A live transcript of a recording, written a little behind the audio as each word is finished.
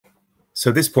So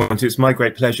at this point, it's my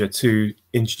great pleasure to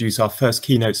introduce our first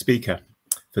keynote speaker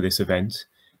for this event.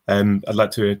 I'd like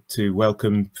to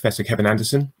welcome Professor Kevin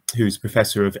Anderson, who's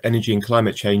Professor of Energy and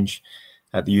Climate Change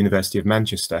at the University of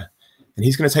Manchester. And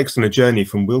he's going to take us on a journey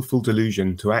from willful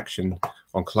delusion to action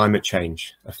on climate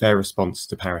change, a fair response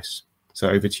to Paris. So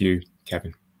over to you,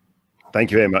 Kevin.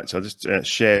 Thank you very much. I'll just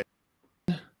share.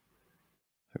 Hope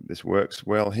this works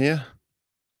well here.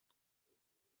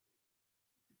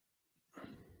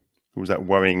 What was that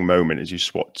worrying moment as you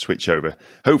switch over?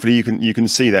 Hopefully you can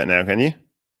see that now, can you?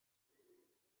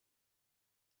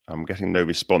 I'm getting no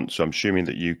response, so I'm assuming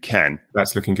that you can.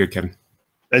 That's looking good, Kevin.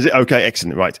 Is it? Okay,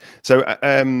 excellent. Right. So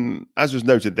as was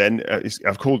noted then,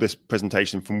 I've called this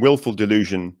presentation From Willful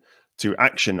Delusion to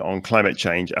Action on Climate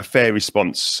Change, a fair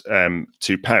response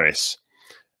to Paris.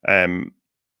 I'm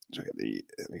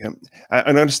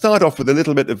going to start off with a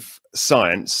little bit of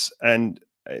science, and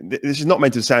this is not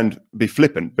meant to be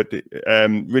flippant, but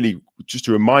really just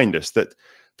to remind us that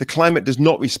the climate does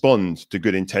not respond to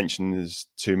good intentions,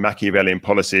 to Machiavellian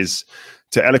policies,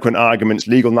 to eloquent arguments,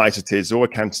 legal niceties, or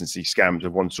accountancy scams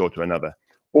of one sort or another.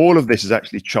 All of this is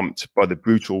actually trumped by the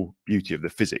brutal beauty of the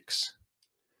physics.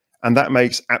 And that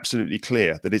makes absolutely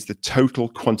clear that it's the total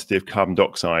quantity of carbon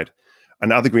dioxide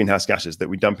and other greenhouse gases that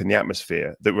we dump in the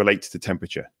atmosphere that relate to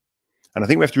temperature. And I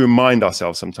think we have to remind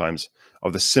ourselves sometimes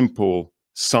of the simple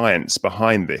science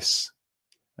behind this,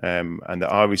 and that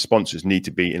our responses need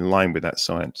to be in line with that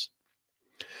science.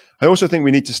 I also think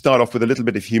we need to start off with a little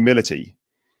bit of humility,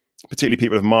 particularly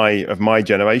people of my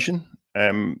generation.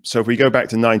 So if we go back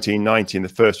to 1990 and the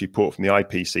first report from the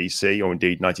IPCC, or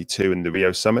indeed 92 in the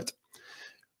Rio summit,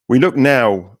 we look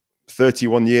now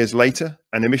 31 years later,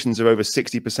 and emissions are over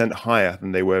 60% higher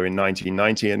than they were in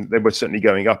 1990, and they were certainly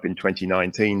going up in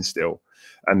 2019 still,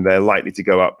 and they're likely to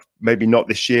go up, maybe not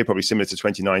this year, probably similar to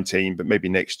 2019, but maybe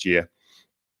next year.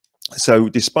 So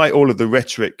despite all of the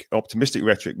rhetoric, optimistic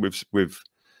rhetoric we've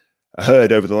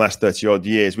heard over the last 30 odd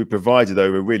years, we provided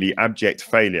over a really abject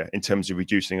failure in terms of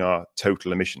reducing our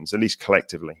total emissions, at least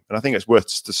collectively. And I think it's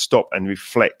worth to stop and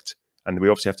reflect, and we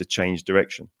obviously have to change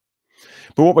direction.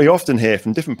 But what we often hear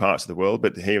from different parts of the world,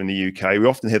 but here in the UK, we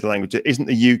often hear the language that isn't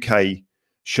the UK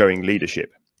showing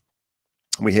leadership.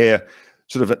 We hear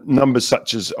sort of numbers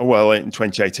such as, oh, well, in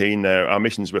 2018, our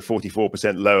emissions were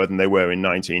 44% lower than they were in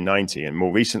 1990. And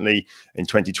more recently, in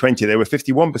 2020, they were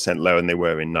 51% lower than they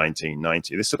were in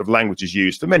 1990. This sort of language is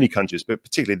used for many countries, but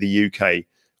particularly the UK,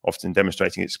 often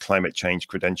demonstrating its climate change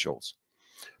credentials.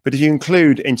 But if you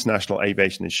include international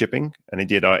aviation and shipping, and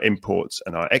indeed our imports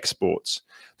and our exports,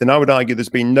 then I would argue there's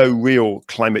been no real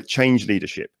climate change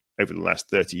leadership over the last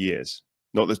 30 years,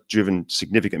 not that's driven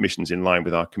significant emissions in line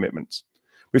with our commitments.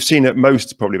 We've seen at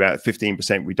most probably about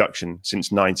 15% reduction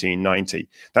since 1990.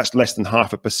 That's less than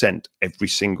 0.5% every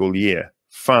single year,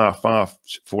 far, far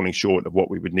falling short of what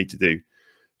we would need to do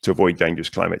to avoid dangerous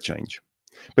climate change.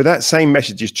 But that same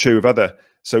message is true of other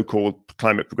so-called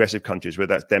climate progressive countries,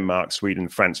 whether that's Denmark, Sweden,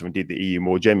 France, or indeed the EU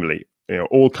more generally. You know,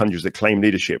 all countries that claim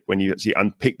leadership, when you actually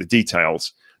unpick the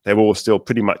details, they're all still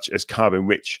pretty much as carbon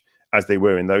rich as they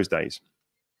were in those days.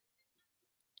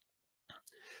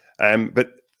 But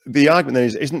the argument then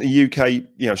is, isn't the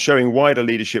UK, showing wider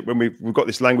leadership when we've got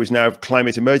this language now of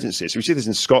climate emergencies? So we see this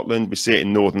in Scotland, we see it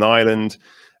in Northern Ireland,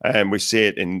 and we see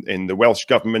it in the Welsh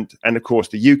government, and of course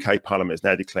the UK Parliament has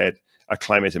now declared a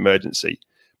climate emergency.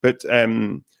 But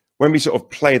when we sort of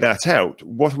play that out,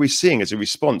 what are we seeing as a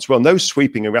response? Well, no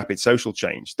sweeping and rapid social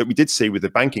change that we did see with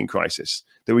the banking crisis,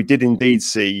 that we did indeed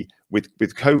see with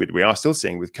COVID, we are still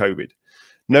seeing with COVID.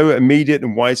 No immediate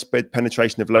and widespread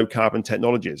penetration of low carbon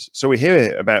technologies. So we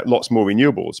hear about lots more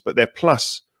renewables, but they're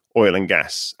plus oil and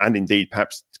gas, and indeed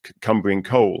perhaps cumbering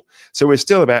coal. So we're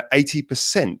still about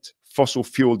 80% fossil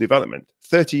fuel development.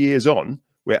 30 years on,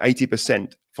 we're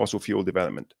 80% fossil fuel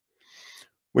development.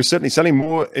 We're certainly selling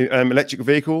more electric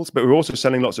vehicles, but we're also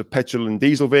selling lots of petrol and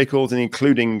diesel vehicles, and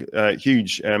including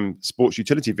huge sports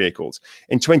utility vehicles.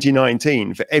 In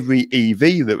 2019, for every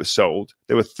EV that was sold,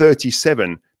 there were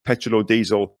 37 petrol or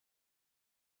diesel.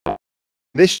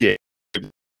 This year, in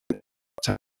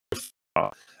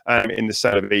the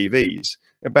sale of EVs,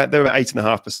 there were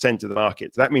 8.5% of the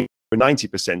market. That means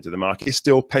 90% of the market is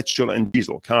still petrol and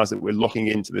diesel cars that we're locking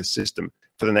into the system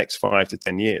for the next 5 to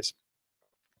 10 years.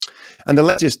 And the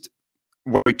latest,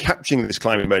 what we're capturing this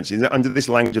climate emergency is under this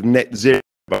language of net zero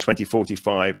by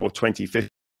 2045 or 2050.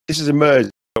 This has emerged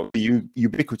as the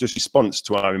ubiquitous response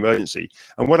to our emergency.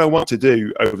 And what I want to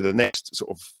do over the next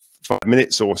sort of 5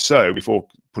 minutes or so, before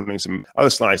putting some other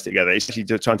slides together, is actually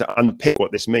trying to unpick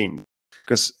what this means.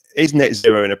 Because is net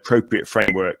zero an appropriate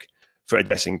framework for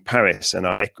addressing Paris and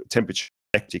our temperature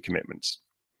equity commitments?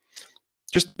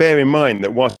 just bear in mind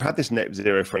that whilst we've had this net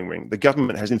zero framework, the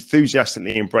government has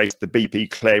enthusiastically embraced the BP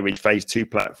Clair Ridge Phase 2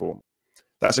 platform.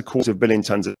 That's 250 million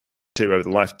tonnes of CO2 over the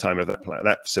lifetime of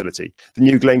that facility. The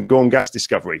new Glengorm gas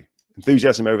discovery,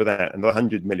 enthusiasm over that, and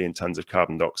 100 million tonnes of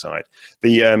carbon dioxide.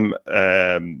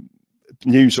 The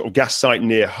new sort of gas site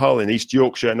near Hull in East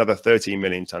Yorkshire, another 13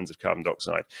 million tonnes of carbon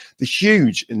dioxide. The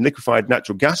huge liquefied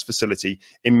natural gas facility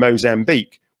in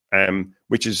Mozambique,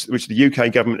 which the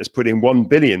UK government has put in £1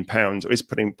 billion, or is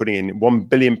putting in £1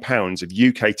 billion of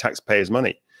UK taxpayers'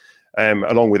 money,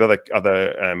 along with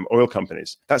other oil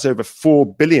companies. That's over 4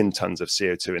 billion tonnes of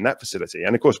CO2 in that facility.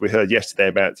 And of course, we heard yesterday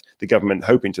about the government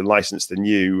hoping to license the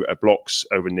new blocks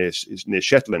over near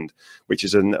Shetland, which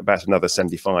is about another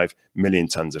 75 million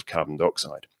tonnes of carbon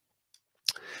dioxide.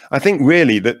 I think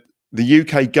really that the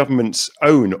UK government's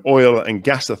own oil and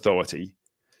gas authority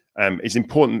is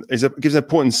important, gives an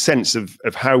important sense of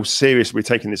how serious we're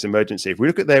taking this emergency. If we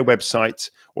look at their website,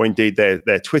 or indeed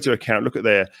their Twitter account, look at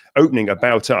their opening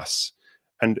about us,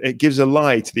 and it gives a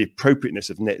lie to the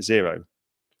appropriateness of net zero.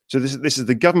 So this is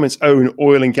the government's own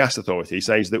oil and gas authority,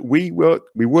 says that we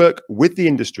work with the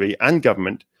industry and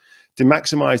government to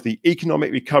maximise the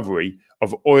economic recovery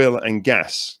of oil and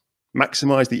gas,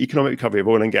 maximise the economic recovery of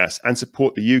oil and gas, and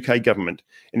support the UK government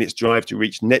in its drive to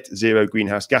reach net zero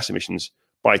greenhouse gas emissions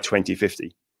by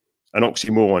 2050. An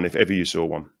oxymoron if ever you saw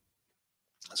one.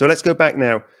 So let's go back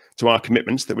now to our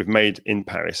commitments that we've made in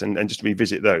Paris and just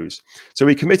revisit those. So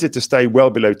we committed to stay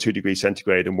well below 2 degrees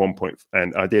centigrade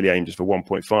and ideally aim just for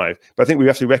 1.5. But I think we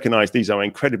have to recognize these are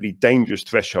incredibly dangerous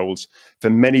thresholds for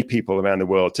many people around the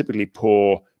world, typically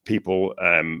poor people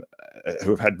who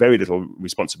have had very little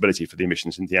responsibility for the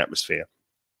emissions in the atmosphere.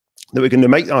 That we're going to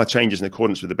make our changes in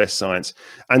accordance with the best science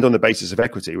and on the basis of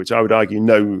equity, which I would argue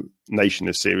no nation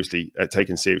has seriously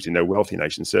taken seriously, no wealthy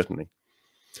nation certainly.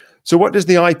 So what does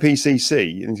the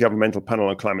IPCC, the Governmental Panel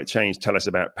on Climate Change, tell us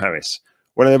about Paris?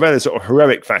 Well, in a very sort of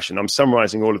heroic fashion, I'm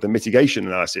summarising all of the mitigation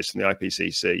analysis from the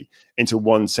IPCC into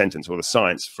one sentence, or the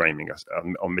science framing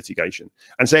on mitigation,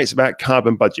 and say it's about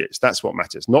carbon budgets. That's what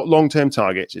matters, not long-term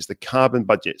targets. It's the carbon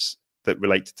budgets that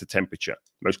relate to temperature,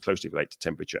 most closely relate to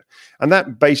temperature. And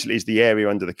that basically is the area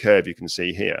under the curve you can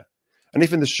see here. And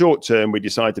if in the short term we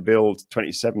decide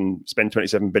to spend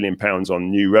 27 billion pounds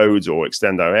on new roads or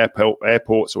extend our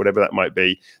airports or whatever that might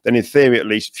be, then in theory at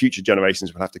least future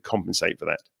generations will have to compensate for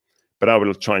that. But I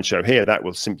will try and show here that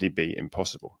will simply be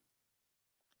impossible.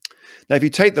 Now, if you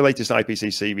take the latest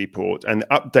IPCC report and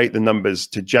update the numbers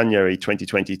to January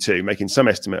 2022, making some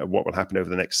estimate of what will happen over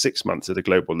the next 6 months at a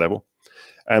global level,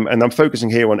 and I'm focusing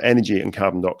here on energy and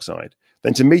carbon dioxide,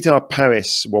 then to meet our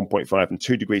Paris 1.5 and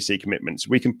 2 degree C commitments,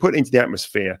 we can put into the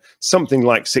atmosphere something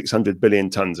like 600 billion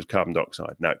tonnes of carbon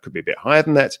dioxide. Now, it could be a bit higher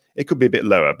than that, it could be a bit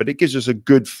lower, but it gives us a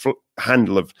good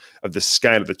handle of the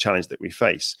scale of the challenge that we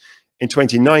face. In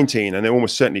 2019, and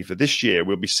almost certainly for this year,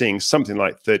 we'll be seeing something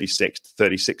like 36 to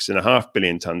 36.5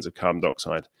 billion tonnes of carbon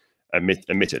dioxide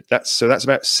emitted. That's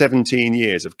about 17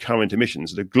 years of current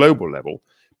emissions at a global level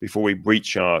before we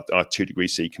breach our 2 degree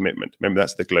C commitment. Remember,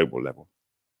 that's the global level.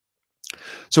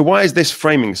 So why is this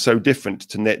framing so different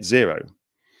to net zero?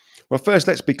 Well, first,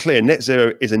 let's be clear, net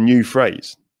zero is a new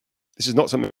phrase. This is not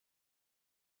something.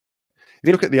 If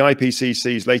you look at the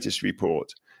IPCC's latest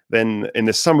report, then in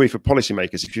the summary for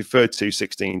policymakers, it's referred to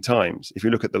 16 times. If you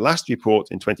look at the last report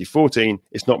in 2014,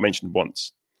 it's not mentioned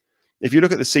once. If you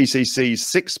look at the CCC's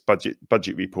sixth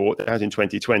budget report out in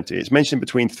 2020, it's mentioned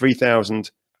between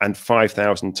 3,000 and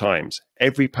 5,000 times.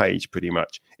 Every page, pretty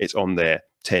much, it's on there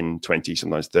 10, 20,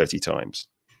 sometimes 30 times.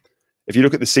 If you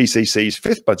look at the CCC's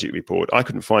fifth budget report, I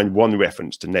couldn't find one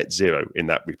reference to net zero in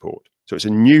that report. So it's a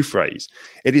new phrase.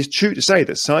 It is true to say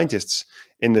that scientists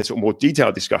in the sort of more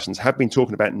detailed discussions have been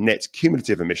talking about net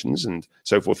cumulative emissions and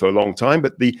so forth for a long time,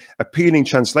 but the appealing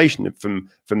translation from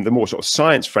the more sort of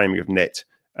science framing of net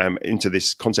into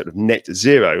this concept of net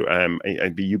zero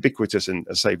and be ubiquitous and,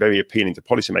 as I say, very appealing to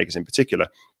policymakers in particular.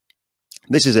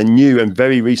 This is a new and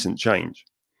very recent change.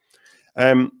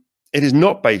 It is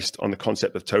not based on the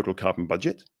concept of total carbon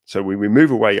budget. So we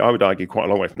move away, I would argue, quite a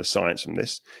long way from the science from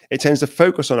this. It tends to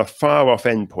focus on a far off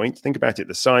endpoint. Think about it,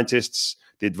 the scientists,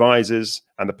 the advisors,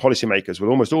 and the policymakers will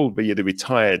almost all be either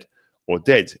retired or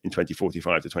dead in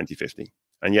 2045 to 2050.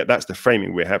 And yet that's the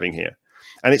framing we're having here.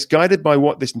 And it's guided by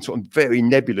what this sort of very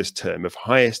nebulous term of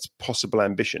highest possible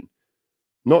ambition,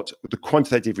 not the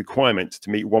quantitative requirement to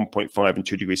meet 1.5 and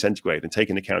 2 degrees centigrade and take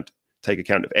account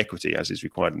of equity as is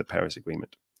required in the Paris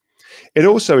Agreement. It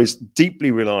also is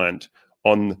deeply reliant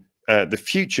on the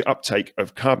future uptake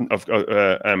of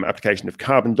application of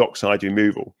carbon dioxide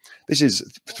removal. This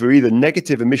is through either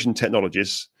negative emission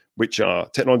technologies, which are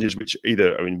technologies which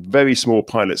either are in very small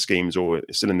pilot schemes or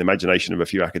still in the imagination of a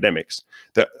few academics,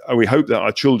 that we hope that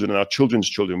our children and our children's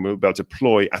children will be able to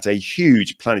deploy at a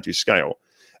huge planetary scale.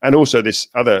 And also this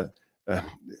other,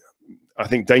 I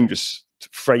think, dangerous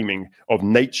framing of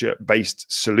nature-based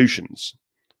solutions.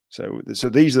 So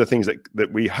these are the things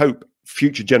that we hope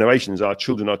future generations, our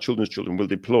children, our children's children, will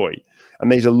deploy.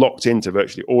 And these are locked into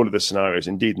virtually all of the scenarios.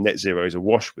 Indeed, net zero is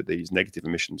awash with these negative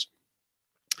emissions.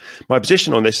 My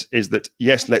position on this is that,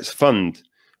 yes, let's fund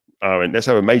let's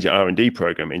have a major R&D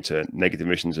program into negative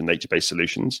emissions and nature-based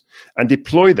solutions and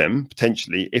deploy them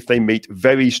potentially if they meet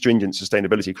very stringent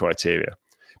sustainability criteria.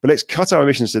 But let's cut our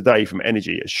emissions today from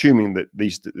energy, assuming that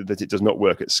it does not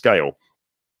work at scale.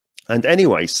 And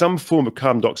anyway, some form of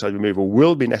carbon dioxide removal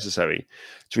will be necessary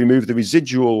to remove the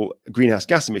residual greenhouse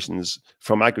gas emissions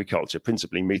from agriculture,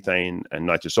 principally methane and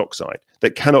nitrous oxide,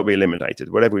 that cannot be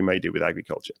eliminated, whatever we may do with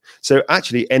agriculture. So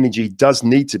actually, energy does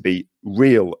need to be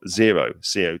real zero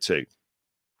CO2.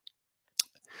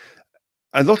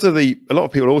 A lot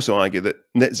of people also argue that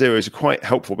net zero is quite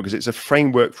helpful because it's a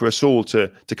framework for us all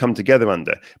to come together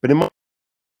under. But in my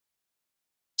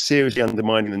seriously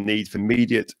undermining the need for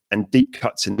immediate and deep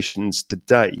cuts in emissions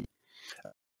today.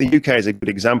 The UK is a good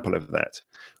example of that,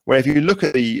 where if you look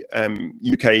at the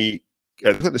UK,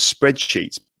 look at the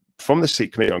spreadsheets from the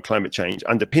Committee on Climate Change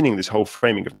underpinning this whole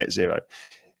framing of net zero,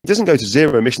 it doesn't go to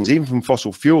zero emissions even from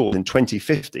fossil fuel in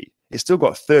 2050. It's still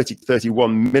got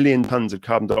 31 million tons of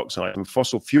carbon dioxide from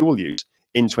fossil fuel use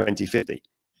in 2050.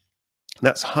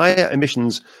 That's higher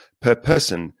emissions per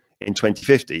person in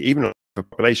 2050, even for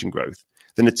population growth,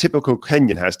 than a typical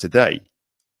Kenyan has today.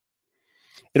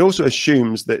 It also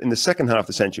assumes that in the second half of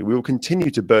the century, we will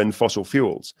continue to burn fossil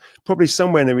fuels, probably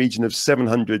somewhere in the region of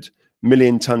 700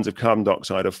 million tons of carbon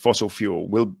dioxide of fossil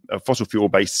fuel-based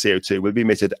CO2 will be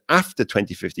emitted after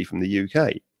 2050 from the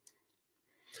UK.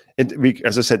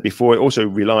 As I said before, it also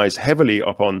relies heavily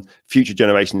upon future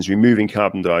generations removing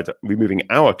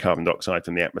our carbon dioxide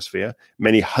from the atmosphere.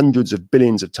 Many hundreds of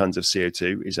billions of tons of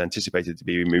CO2 is anticipated to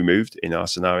be removed in our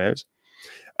scenarios.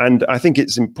 And I think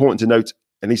it's important to note,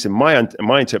 at least in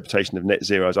my interpretation of net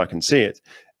zero as I can see it,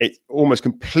 it's almost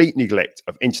complete neglect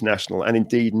of international and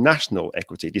indeed national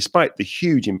equity, despite the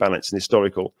huge imbalance in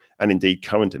historical and indeed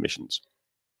current emissions.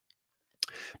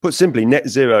 Put simply, net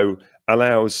zero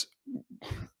allows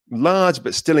large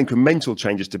but still incremental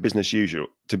changes to business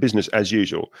as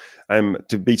usual,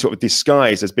 to be sort of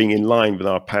disguised as being in line with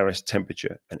our Paris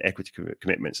temperature and equity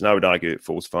commitments. And I would argue it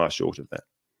falls far short of that.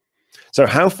 So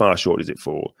how far short does it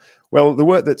fall? Well, the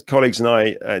work that colleagues and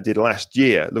I did last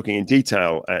year, looking in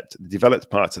detail at the developed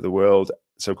parts of the world,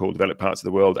 so-called developed parts of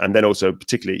the world, and then also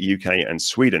particularly UK and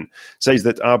Sweden, says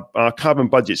that our carbon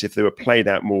budgets, if they were played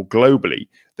out more globally,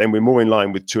 then we're more in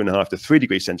line with 2.5 to 3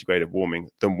 degrees centigrade of warming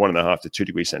than 1.5 to 2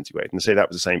 degrees centigrade. And say that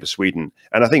was the same for Sweden.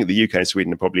 And I think the UK and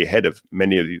Sweden are probably ahead of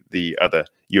many of the other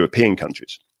European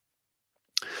countries.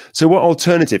 So what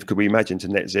alternative could we imagine to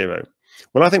net zero?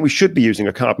 Well, I think we should be using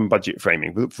a carbon budget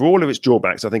framing. But for all of its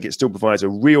drawbacks, I think it still provides a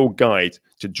real guide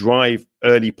to drive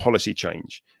early policy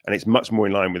change. And it's much more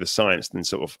in line with the science than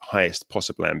sort of highest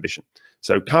possible ambition.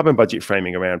 So carbon budget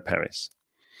framing around Paris.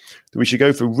 We should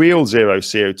go for real zero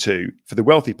CO2 for the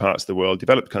wealthy parts of the world,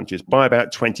 developed countries, by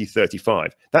about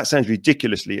 2035. That sounds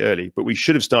ridiculously early, but we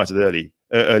should have started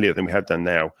earlier than we have done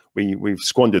now. We've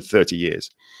squandered 30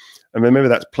 years. And remember,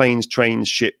 that's planes, trains,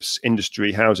 ships,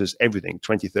 industry, houses, everything,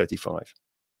 2035.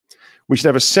 We should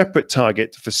have a separate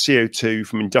target for CO2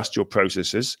 from industrial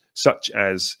processes, such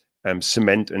as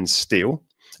cement and steel.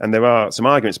 And there are some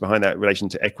arguments behind that in relation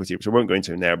to equity, which I won't go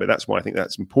into now, but that's why I think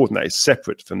that's important. That is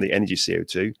separate from the energy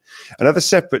CO2. Another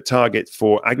separate target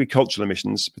for agricultural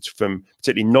emissions, from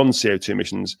particularly non-CO2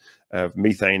 emissions of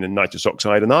methane and nitrous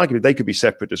oxide. And arguably, they could be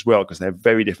separate as well because they have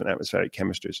very different atmospheric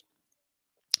chemistries.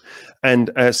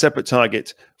 And a separate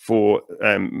target for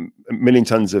a million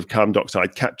tons of carbon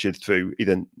dioxide captured through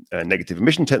either negative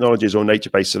emission technologies or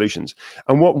nature-based solutions.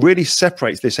 And what really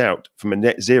separates this out from a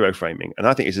net zero framing, and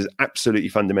I think this is absolutely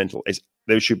fundamental, is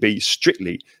there should be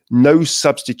strictly no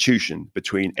substitution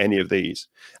between any of these.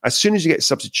 As soon as you get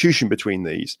substitution between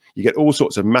these, you get all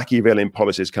sorts of Machiavellian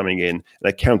policies coming in and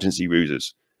accountancy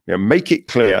ruses. You know, make it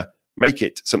clear, make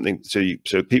it something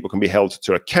so people can be held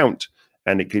to account.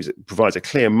 And it provides a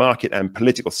clear market and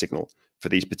political signal for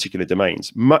these particular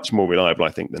domains, much more reliable,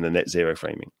 I think, than the net zero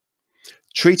framing.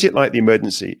 Treat it like the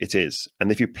emergency it is.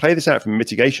 And if you play this out from a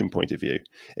mitigation point of view,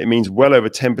 it means well over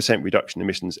 10% reduction in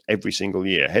emissions every single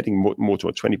year, heading more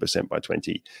toward 20% by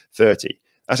 2030.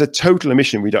 That's a total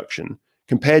emission reduction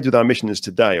compared with our emissions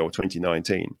today, or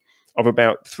 2019, of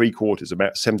about 3/4,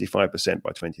 about 75%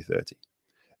 by 2030.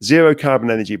 Zero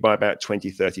carbon energy by about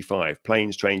 2035.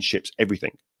 Planes, trains, ships,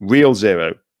 everything. Real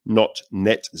zero, not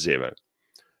net zero.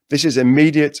 This is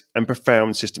immediate and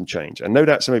profound system change. And no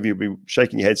doubt some of you will be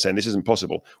shaking your head saying this isn't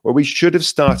possible. Well, we should have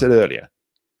started earlier.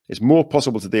 It's more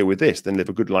possible to deal with this than live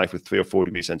a good life with 3 or 4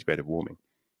 degrees centigrade of warming.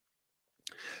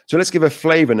 So let's give a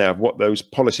flavour now of what those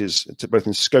policies, both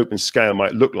in scope and scale,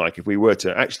 might look like if we were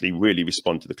to actually really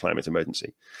respond to the climate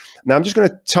emergency. Now, I'm just going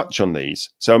to touch on these,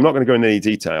 so I'm not going to go into any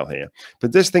detail here.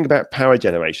 But just think about power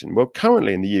generation. Well,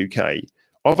 currently in the UK,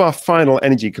 of our final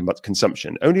energy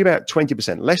consumption, only about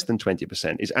 20%, less than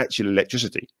 20%, is actually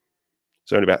electricity.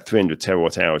 So only about 300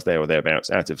 terawatt hours there or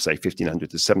thereabouts out of, say, 1,500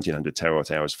 to 1,700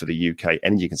 terawatt hours for the UK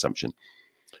energy consumption.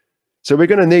 So we're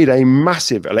going to need a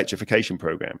massive electrification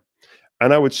program.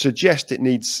 And I would suggest it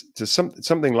needs to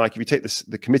something like, if you take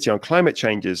the Committee on Climate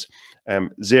Change's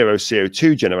zero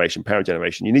CO2 generation, power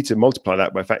generation, you need to multiply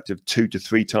that by a factor of 2 to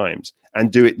 3 times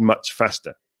and do it much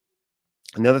faster.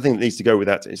 Another thing that needs to go with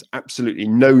that is absolutely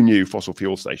no new fossil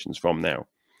fuel stations from now.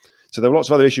 So there are lots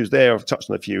of other issues there. I've touched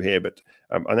on a few here, but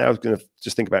I'm now going to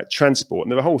just think about transport.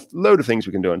 And there are a whole load of things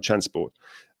we can do on transport.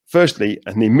 Firstly,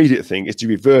 and the immediate thing is to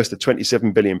reverse the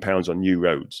 £27 billion on new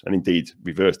roads, and indeed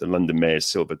reverse the London Mayor's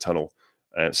Silvertown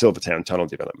Tunnel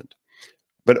development.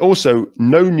 But also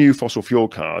no new fossil fuel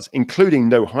cars, including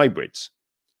no hybrids,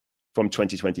 from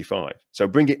 2025. So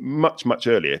bring it much, much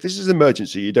earlier. If this is an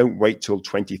emergency, you don't wait till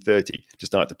 2030 to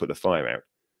start to put the fire out.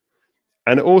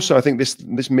 And also, I think this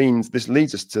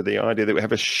leads us to the idea that we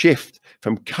have a shift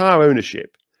from car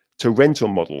ownership to rental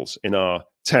models in our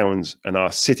towns and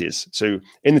our cities. So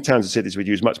in the towns and cities, we'd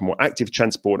use much more active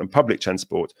transport and public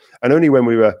transport. And only when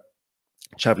we were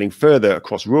traveling further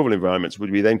across rural environments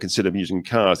would we then consider using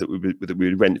cars that we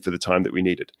would rent for the time that we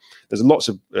needed. There's lots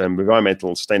of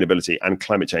environmental, sustainability and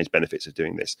climate change benefits of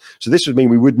doing this. So this would mean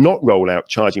we would not roll out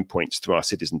charging points through our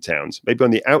cities and towns, maybe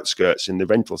on the outskirts in the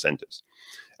rental centres,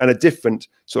 and a different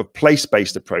sort of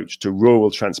place-based approach to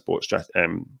rural transport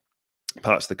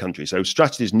parts of the country. So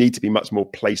strategies need to be much more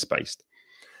place-based.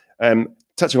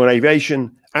 Touching on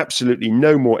aviation, absolutely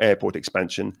no more airport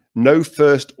expansion, no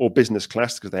first or business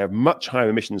class because they have much higher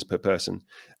emissions per person,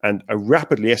 and a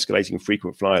rapidly escalating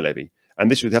frequent flyer levy.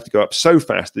 And this would have to go up so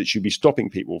fast that it should be stopping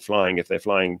people flying if they're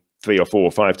flying 3 or 4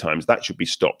 or 5 times. That should be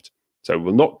stopped. So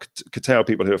we'll not curtail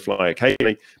people who fly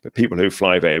occasionally, but people who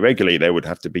fly very regularly, they would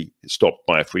have to be stopped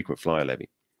by a frequent flyer levy.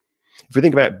 If we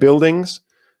think about buildings,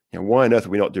 why on earth are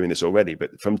we not doing this already?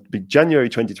 But from January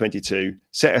 2022,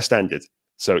 set a standard.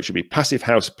 So it should be Passive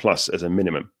House Plus as a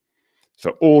minimum for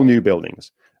all new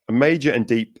buildings. A major and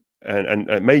deep and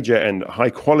a major and high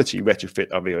quality retrofit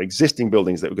of your existing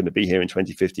buildings that are going to be here in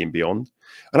 2050 and beyond.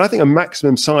 And I think a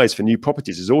maximum size for new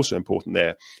properties is also important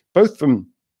there, both from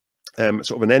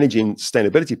sort of an energy and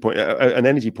sustainability point, an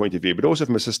energy point of view, but also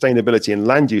from a sustainability and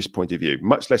land use point of view.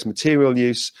 Much less material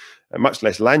use, much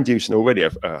less land use, and already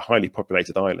a highly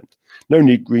populated island. No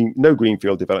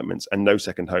greenfield developments, and no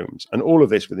second homes, and all of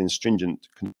this within stringent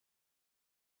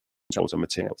controls on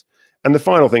materials. And the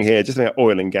final thing here, just about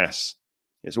oil and gas.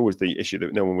 It's always the issue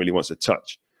that no one really wants to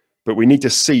touch, but we need to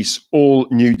cease all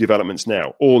new developments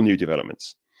now. All new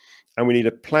developments. And we need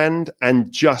a planned and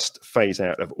just phase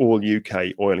out of all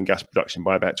UK oil and gas production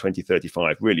by about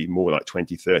 2035, really more like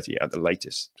 2030 at the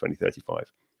latest, 2035.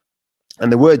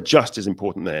 And the word just is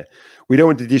important there. We don't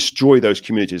want to destroy those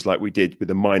communities like we did with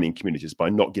the mining communities by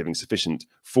not giving sufficient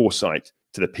foresight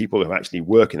to the people who actually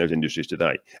work in those industries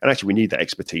today. And actually, we need that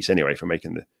expertise anyway for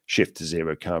making the shift to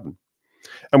zero carbon.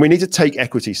 And we need to take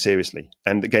equity seriously.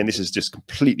 And again, this is just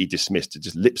completely dismissed to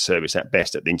just lip service at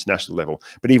best at the international level,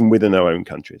 but even within our own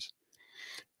countries.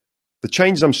 The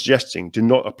changes I'm suggesting do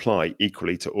not apply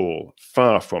equally to all,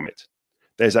 far from it.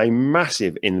 There's a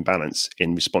massive imbalance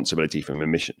in responsibility for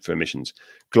emissions.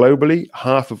 Globally,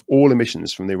 half of all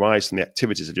emissions from the rise from the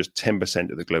activities of just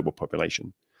 10% of the global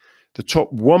population. The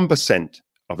top 1%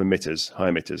 of emitters,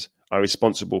 high emitters, are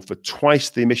responsible for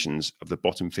twice the emissions of the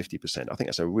bottom 50%. I think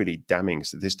that's a really damning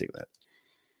statistic there.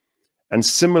 And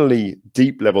similarly,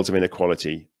 deep levels of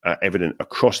inequality are evident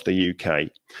across the UK.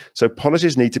 So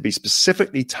policies need to be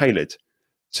specifically tailored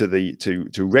to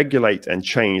regulate and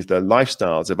change the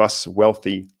lifestyles of us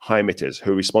wealthy high emitters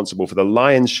who are responsible for the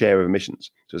lion's share of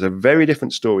emissions. So it's a very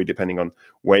different story depending on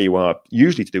where you are,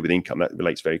 usually to do with income. That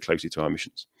relates very closely to our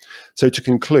emissions. So to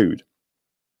conclude,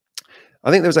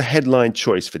 I think there was a headline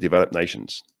choice for developed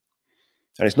nations,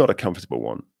 and it's not a comfortable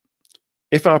one.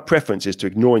 If our preference is to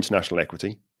ignore international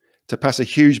equity, to pass a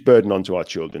huge burden onto our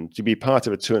children, to be part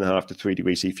of a 2.5 to 3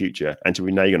 degree C future, and to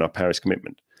renege on our Paris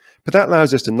commitment, But that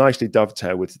allows us to nicely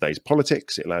dovetail with today's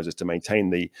politics. It allows us to maintain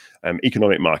the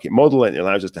economic market model, and it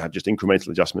allows us to have just incremental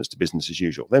adjustments to business as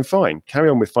usual. Then fine, carry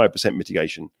on with 5%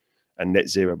 mitigation and net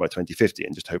zero by 2050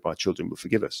 and just hope our children will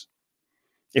forgive us.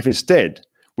 If instead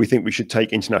we think we should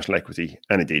take international equity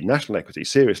and indeed national equity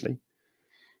seriously,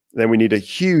 then we need a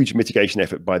huge mitigation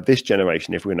effort by this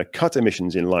generation if we're going to cut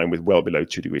emissions in line with well below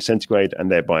 2 degrees centigrade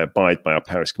and thereby abide by our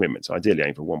Paris commitments, ideally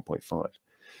aim for 1.5.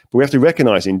 But we have to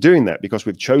recognize in doing that, because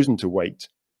we've chosen to wait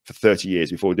for 30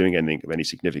 years before doing anything of any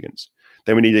significance,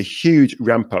 then we need a huge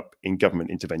ramp up in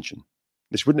government intervention.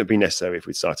 This wouldn't have been necessary if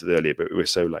we'd started earlier, but we were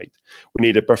so late. We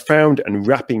need a profound and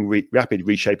rapid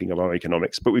reshaping of our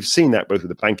economics, but we've seen that both with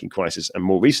the banking crisis and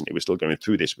more recently, we're still going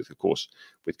through this with, of course,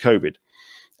 with COVID.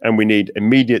 And we need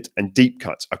immediate and deep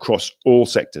cuts across all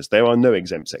sectors. There are no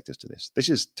exempt sectors to this. This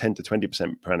is 10 to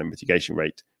 20% per annum mitigation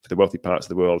rate for the wealthy parts of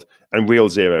the world and real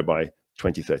zero by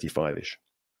 2035-ish.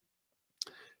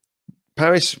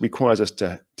 Paris requires us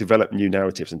to develop new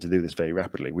narratives and to do this very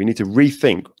rapidly. We need to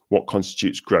rethink what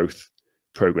constitutes growth,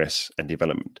 progress and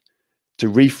development,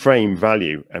 to reframe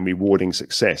value and rewarding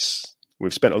success.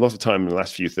 We've spent a lot of time in the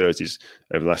last few Thursdays,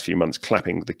 over the last few months,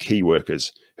 clapping the key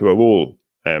workers who are all,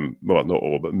 well, not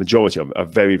all, but majority of them are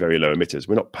very, very low emitters.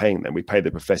 We're not paying them. We pay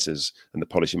the professors and the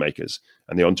policymakers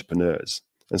and the entrepreneurs.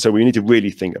 And so we need to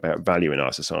really think about value in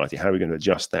our society. How are we going to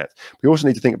adjust that? We also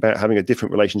need to think about having a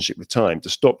different relationship with time, to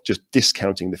stop just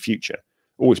discounting the future,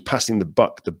 always passing the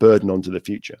buck, the burden onto the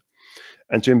future,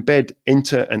 and to embed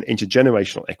inter and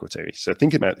intergenerational equity. So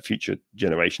think about the future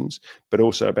generations, but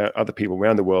also about other people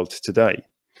around the world today.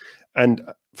 And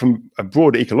from a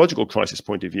broad ecological crisis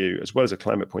point of view, as well as a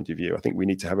climate point of view, I think we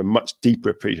need to have a much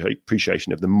deeper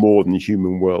appreciation of the more than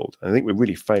human world. And I think we're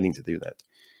really failing to do that.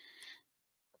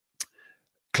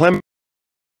 Climate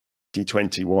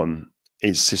 2021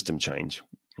 is system change.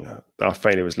 Our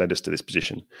failure has led us to this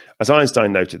position. As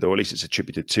Einstein noted, or at least it's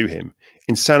attributed to him,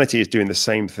 insanity is doing the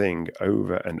same thing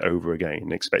over and over again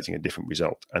and expecting a different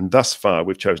result. And thus far,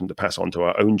 we've chosen to pass on to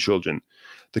our own children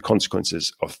the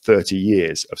consequences of 30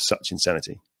 years of such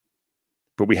insanity.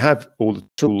 But we have all the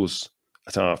tools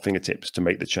at our fingertips to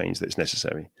make the change that's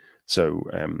necessary. So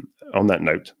on that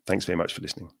note, thanks very much for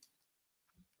listening.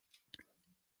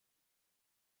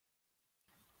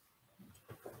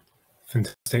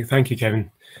 Fantastic. Thank you,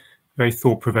 Kevin. Very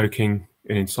thought-provoking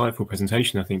and insightful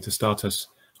presentation, I think, to start us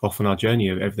off on our journey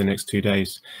over the next 2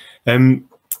 days.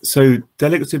 So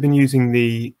delegates have been using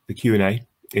the Q&A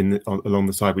along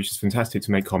the side, which is fantastic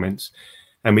to make comments.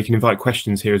 And we can invite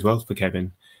questions here as well for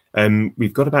Kevin.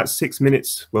 We've got about 6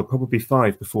 minutes, well, probably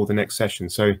 5 before the next session.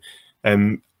 So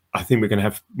I think we're going to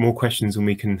have more questions than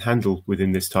we can handle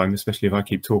within this time, especially if I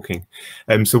keep talking.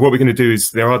 So what we're going to do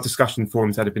is there are discussion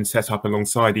forums that have been set up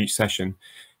alongside each session.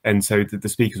 And so the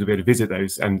speakers will be able to visit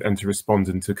those and to respond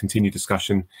and to continue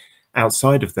discussion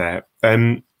outside of there.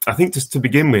 I think just to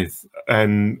begin with,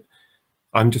 I'm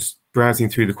just browsing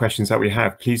through the questions that we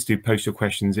have. Please do post your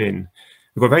questions in.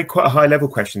 We've got quite a high level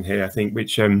question here, I think,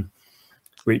 which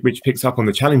picks up on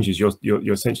the challenges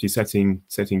you're essentially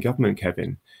setting government,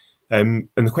 Kevin. And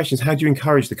the question is, how do you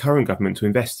encourage the current government to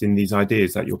invest in these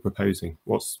ideas that you're proposing?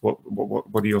 What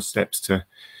are your steps to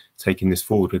taking this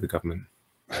forward with the government?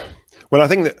 Well, I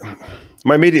think that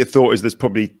my immediate thought is there's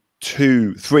probably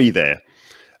 2, 3 there,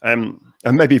 and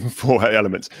maybe even 4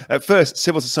 elements. At first,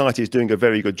 civil society is doing a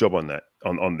very good job on that,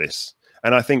 on this.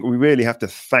 And I think we really have to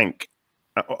thank,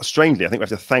 strangely, I think we have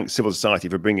to thank civil society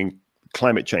for bringing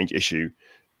climate change issue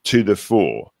to the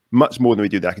fore, much more than we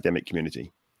do the academic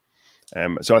community.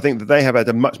 So I think that they have had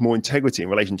a much more integrity in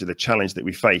relation to the challenge that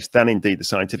we face than indeed the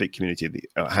scientific community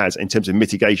has in terms of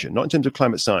mitigation, not in terms of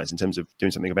climate science, in terms of doing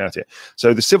something about it.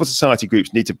 So the civil society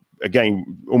groups need to, again,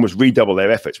 almost redouble their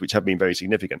efforts, which have been very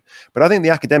significant. But I think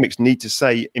the academics need to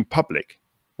say in public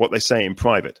what they say in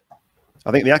private.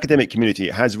 I think the academic community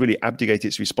has really abdicated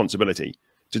its responsibility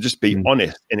to just be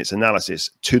honest in its analysis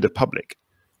to the public.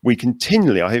 We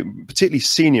continually, I hope, particularly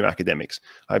senior academics,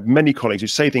 I have many colleagues who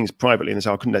say things privately and they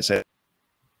say, "I couldn't say."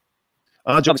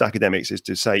 Our job as academics is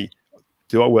to say,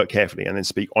 do our work carefully and then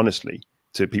speak honestly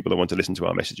to people that want to listen to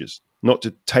our messages, not to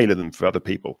tailor them for other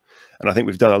people. And I think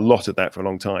we've done a lot of that for a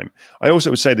long time. I also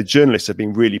would say the journalists have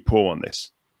been really poor on this.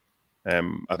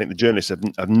 I think the journalists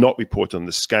have not reported on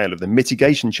the scale of the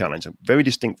mitigation challenge, very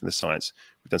distinct from the science.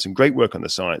 We've done some great work on the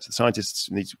science. The scientists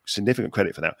need significant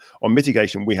credit for that. On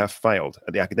mitigation, we have failed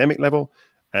at the academic level,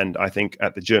 and I think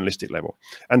at the journalistic level.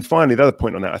 And finally, the other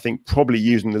point on that, I think probably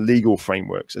using the legal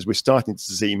frameworks, as we're starting to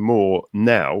see more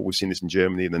now. We've seen this in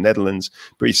Germany, in the Netherlands,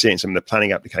 but you see it in some of the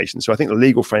planning applications. So I think the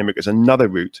legal framework is another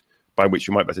route by which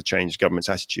we might better change government's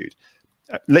attitude.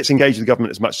 let's engage the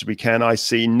government as much as we can. I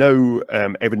see no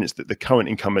evidence that the current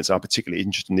incumbents are particularly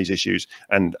interested in these issues,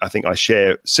 and I think I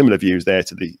share similar views there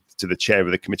to the chair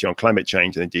of the Committee on Climate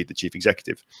Change and indeed the chief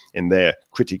executive in their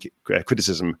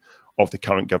criticism of the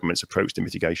current government's approach to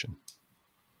mitigation.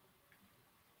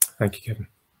 Thank you,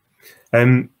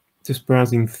 Kevin. Just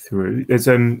browsing through, there's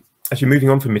actually moving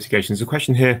on from mitigation. There's a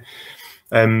question here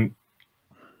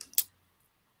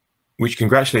which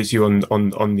congratulates you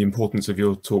on the importance of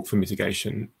your talk for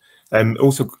mitigation.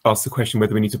 Also asks the question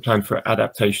whether we need to plan for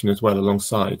adaptation as well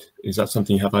alongside. Is that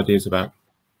something you have ideas about?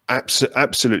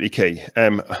 Absolutely key.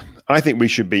 I think we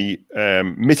should be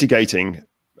mitigating,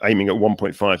 aiming at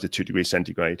 1.5 to 2 degrees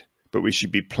centigrade, but we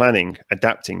should be planning,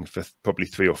 adapting for probably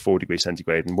 3 or 4 degrees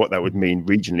centigrade, and what that would mean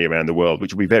regionally around the world,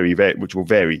 which will be which will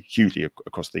vary hugely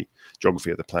across the geography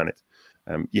of the planet.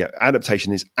 Yeah,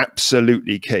 adaptation is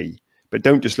absolutely key. But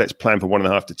don't just let's plan for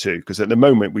 1.5 to 2, because at the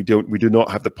moment we do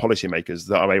not have the policymakers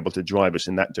that are able to drive us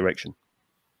in that direction.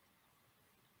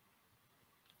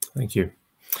 Thank you.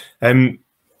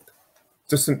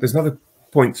 There's another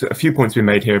point, a few points been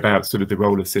made here about sort of the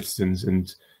role of citizens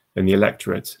and the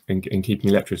electorate and keeping the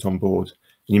electorate on board.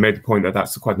 And you made the point that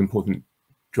that's quite an important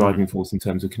driving force in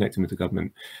terms of connecting with the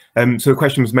government. So a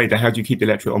question was made there: how do you keep the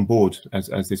electorate on board as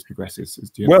this progresses?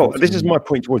 Well, this is my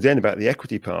point towards the end about the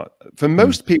equity part. For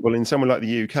most people in somewhere like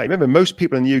the UK, remember, most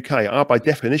people in the UK are by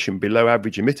definition below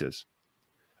average emitters.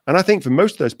 And I think for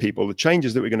most of those people, the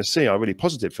changes that we're going to see are really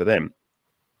positive for them.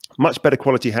 Much better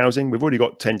quality housing. We've already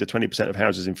got 10 to 20% of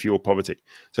houses in fuel poverty.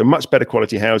 So much better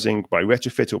quality housing by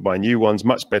retrofit or by new ones,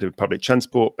 much better public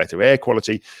transport, better air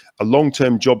quality, a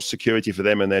long-term job security for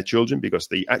them and their children, because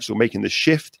the actual making the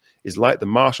shift is like the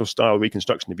Marshall-style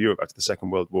reconstruction of Europe after the Second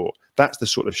World War. That's the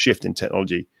sort of shift in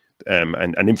technology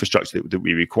and infrastructure that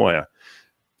we require.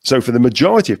 So for the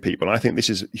majority of people, I think this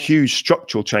is a huge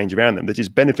structural change around them that is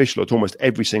beneficial at almost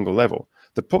every single level.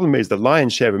 The problem is the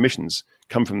lion's share of emissions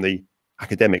come from the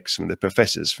academics, from the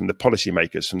professors, from the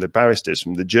policymakers, from the barristers,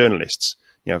 from the journalists.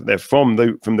 You know, they're from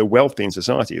the wealthy in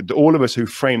society. All of us who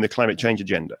frame the climate change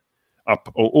agenda,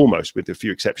 or almost with a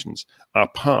few exceptions, are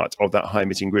part of that high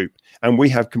emitting group. And we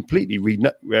have completely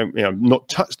not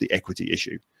touched the equity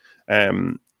issue.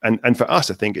 And for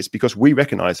us, I think it's because we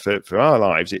recognize for our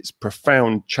lives, it's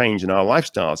profound change in our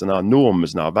lifestyles and our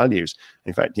norms and our values.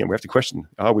 In fact, we have to question,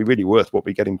 are we really worth what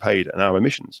we're getting paid and our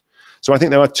emissions? So I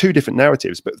think there are two different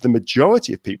narratives, but the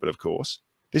majority of people, of course,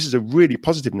 this is a really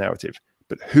positive narrative,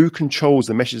 but who controls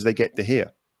the messages they get to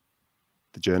hear?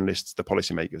 The journalists, the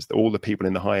policymakers, all the people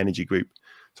in the high energy group.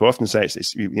 So I often say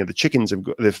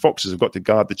the foxes have got to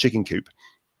guard the chicken coop.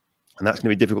 And that's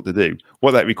going to be difficult to do.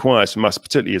 What that requires from us,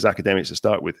 particularly as academics to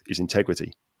start with, is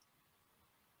integrity.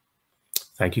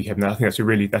 Thank you, Kevin. I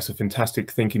think that's a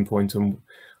fantastic thinking point on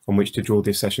which to draw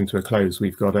this session to a close.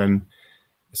 We've got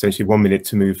essentially 1 minute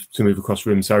to move across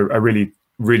room. So I really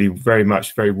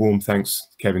very warm thanks,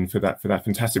 Kevin, for that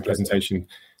fantastic presentation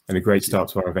and a great start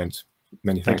to our event.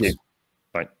 Many thanks. Thank you.